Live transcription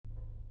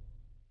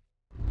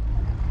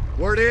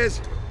Word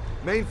is,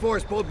 main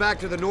force pulled back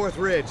to the North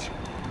Ridge.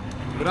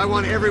 But I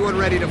want everyone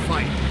ready to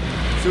fight.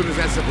 As soon as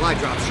that supply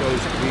drop shows,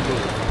 we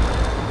move.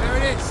 There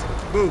it is.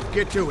 Move,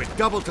 get to it,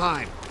 double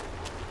time.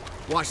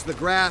 Watch the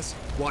grass,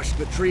 watch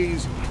the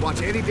trees,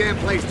 watch any damn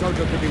place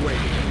Toto could be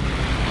waiting.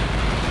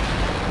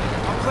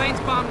 Our planes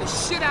bombed the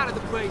shit out of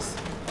the place.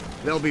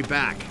 They'll be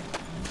back,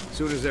 as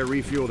soon as they're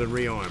refueled and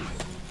rearmed.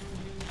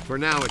 For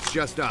now, it's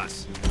just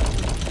us.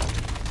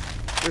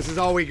 This is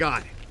all we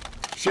got.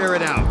 Share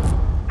it out.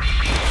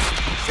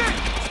 Shit!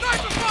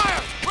 Sniper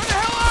fire! Where the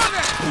hell are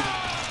they?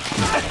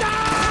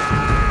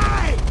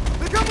 Die!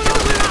 They're coming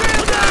over the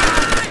damn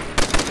die!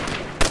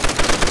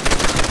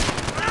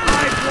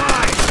 Eyes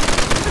wide!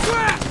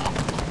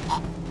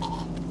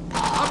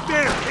 Up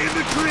there, in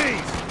the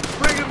trees!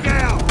 Bring them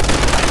down!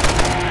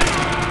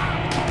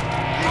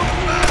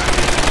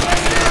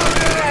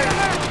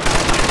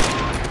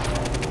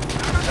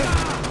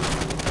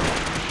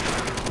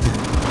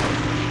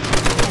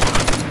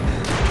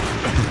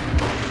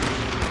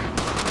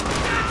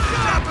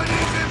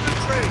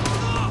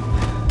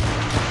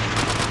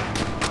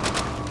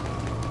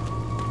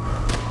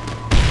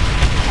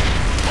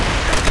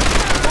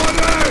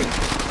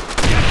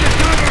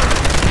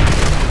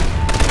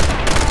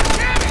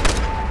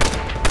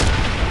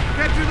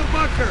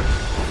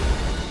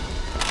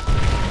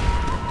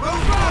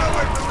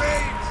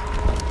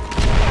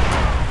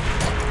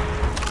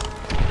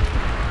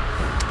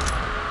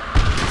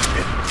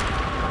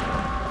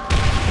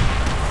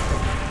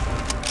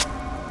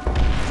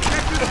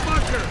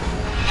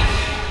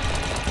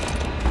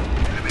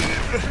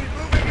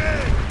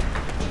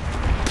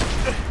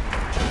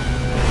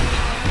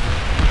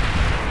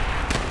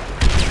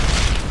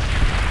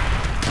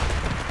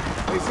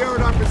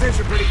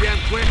 Pretty damn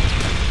quick.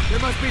 There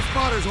must be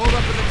spotters holed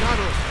up in the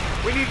tunnels.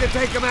 We need to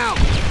take them out.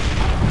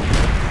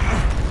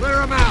 Clear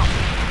them out.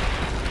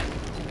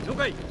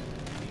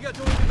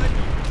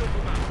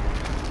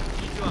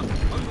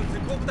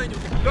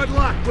 Good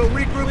luck. We'll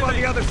regroup on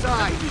the other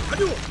side.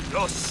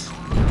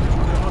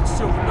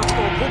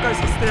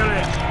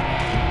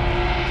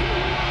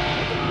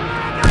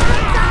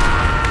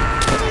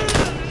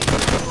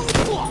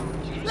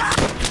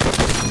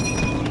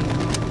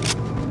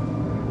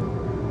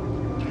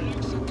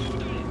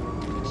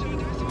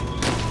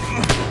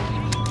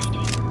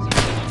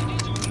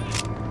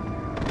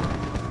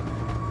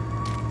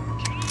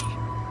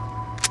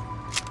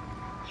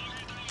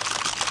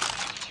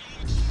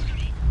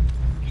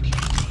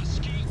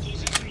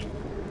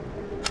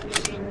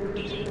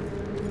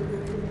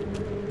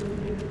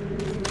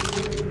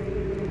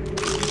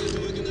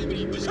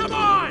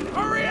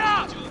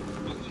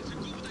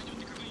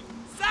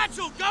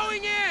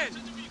 Going in!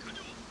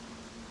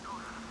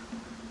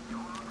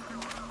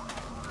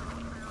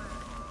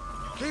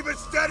 Keep it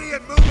steady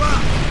and move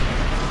up!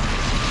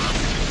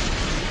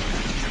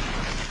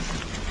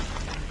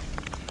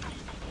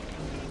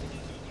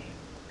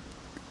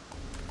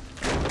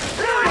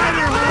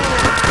 Fire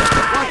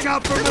hole! Watch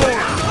out for more!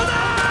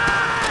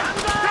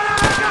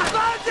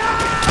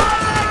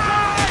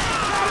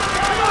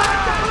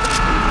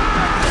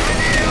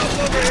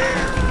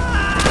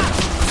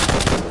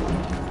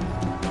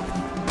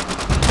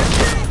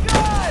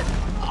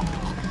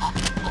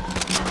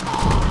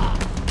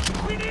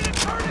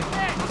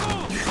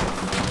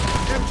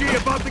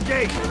 Above the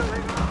gate!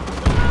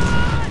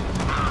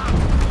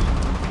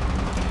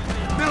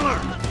 Miller,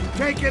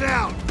 take it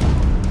out!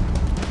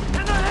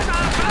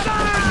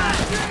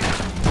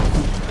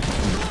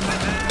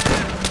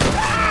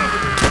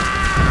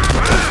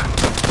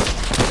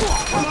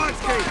 Launch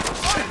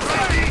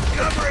ready,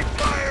 covering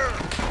fire!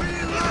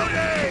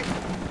 Reloading!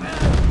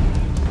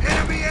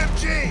 Enemy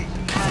MG!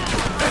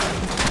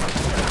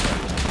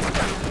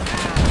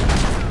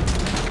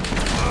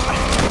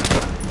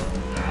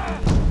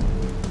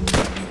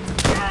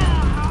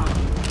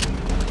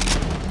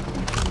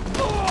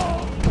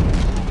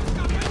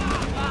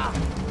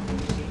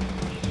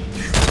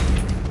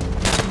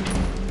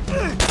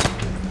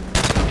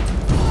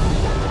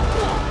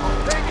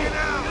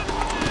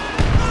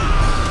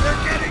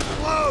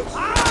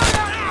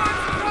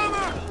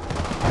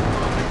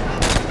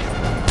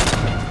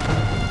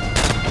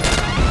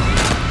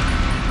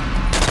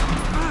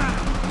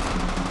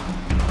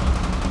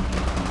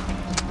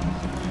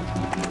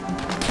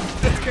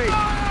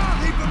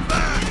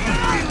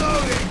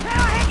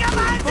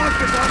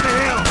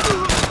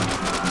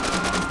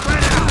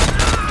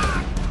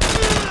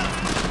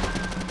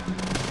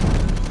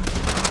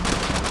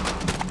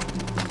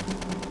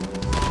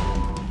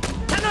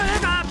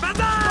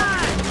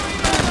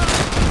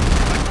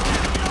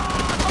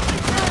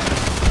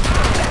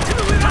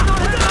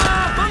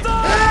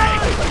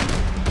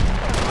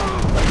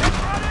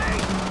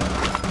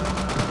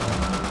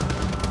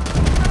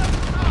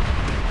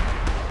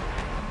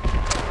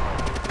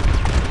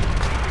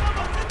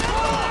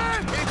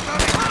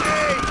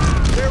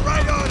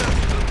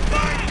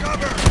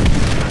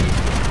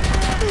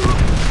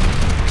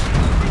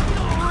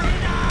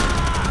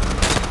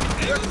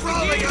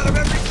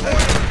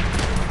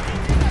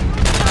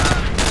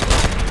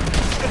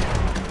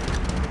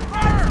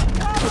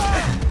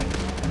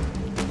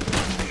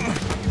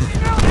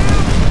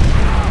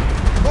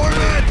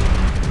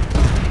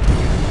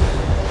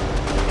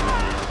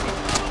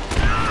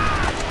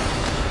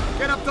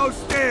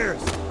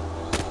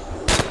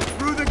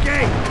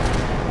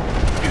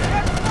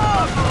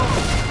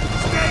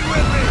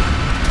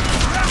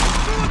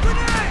 Come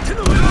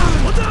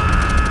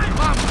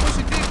on, we're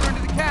pushing deeper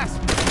into the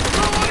castle.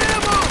 Low on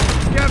ammo!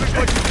 Scavenge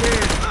what you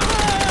can.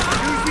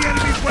 Use the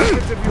enemy's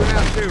weapons if you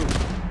have to.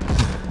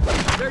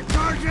 They're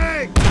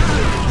charging!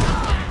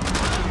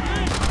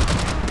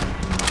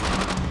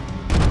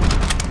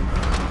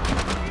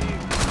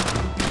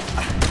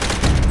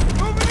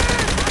 Moving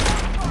in!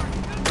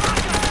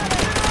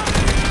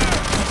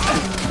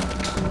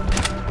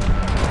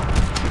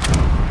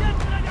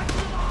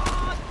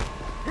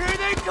 Here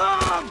they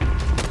come!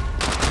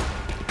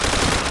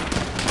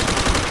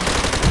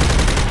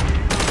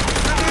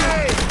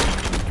 Hey!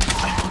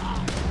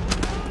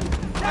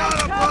 Not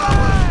a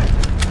problem!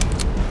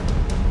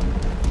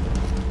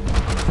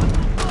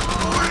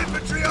 More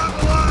infantry on the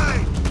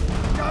line!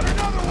 Got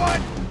another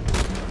one!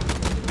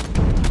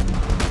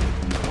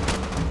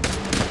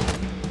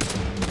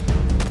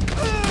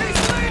 He's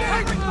leading!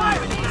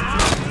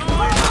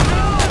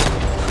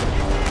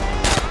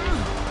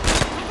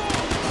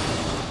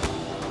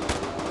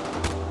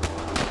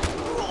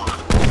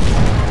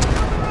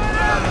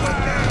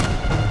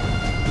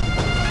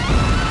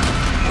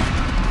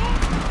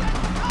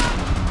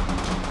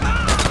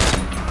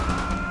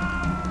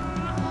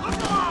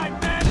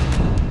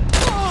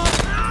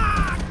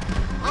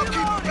 I'll keep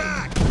you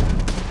back!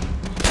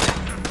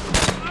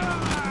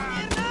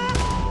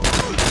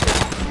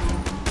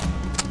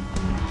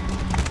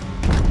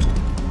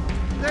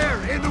 There,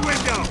 in the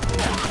window!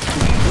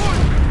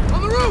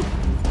 On the roof!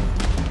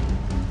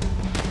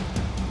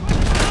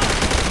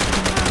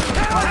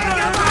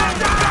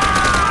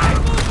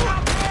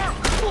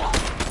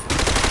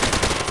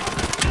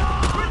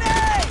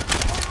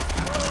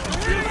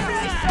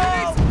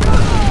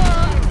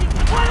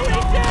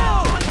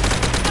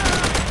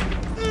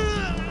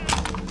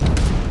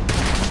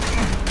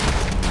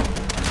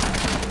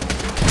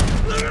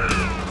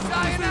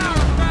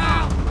 Sayonara,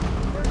 pal!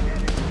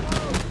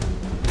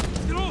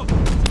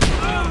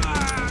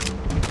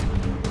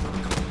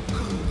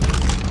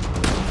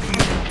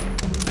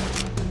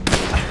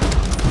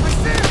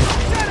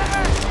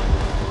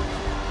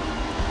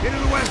 Into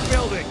the west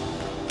building!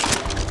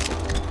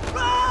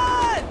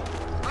 Run!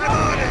 I'm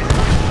on it!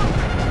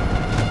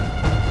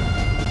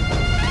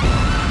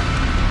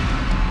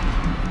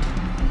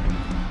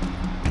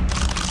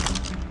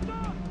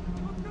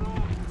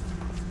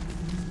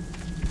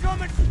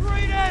 Coming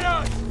straight at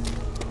us!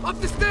 Up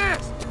the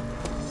stairs!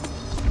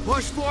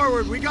 Push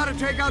forward, we gotta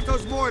take out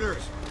those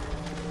mortars!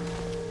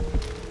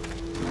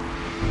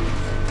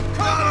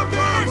 Not a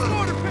There's problem!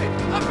 mortar pit!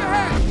 Up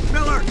ahead!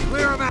 Miller,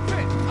 clear him out!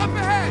 Pit! Up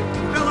ahead!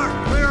 Miller,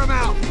 clear him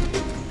out!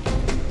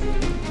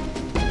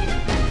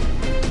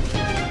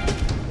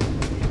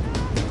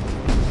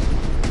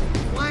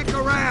 Flank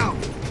around!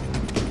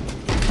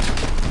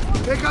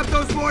 Pick up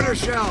those mortar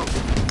shells!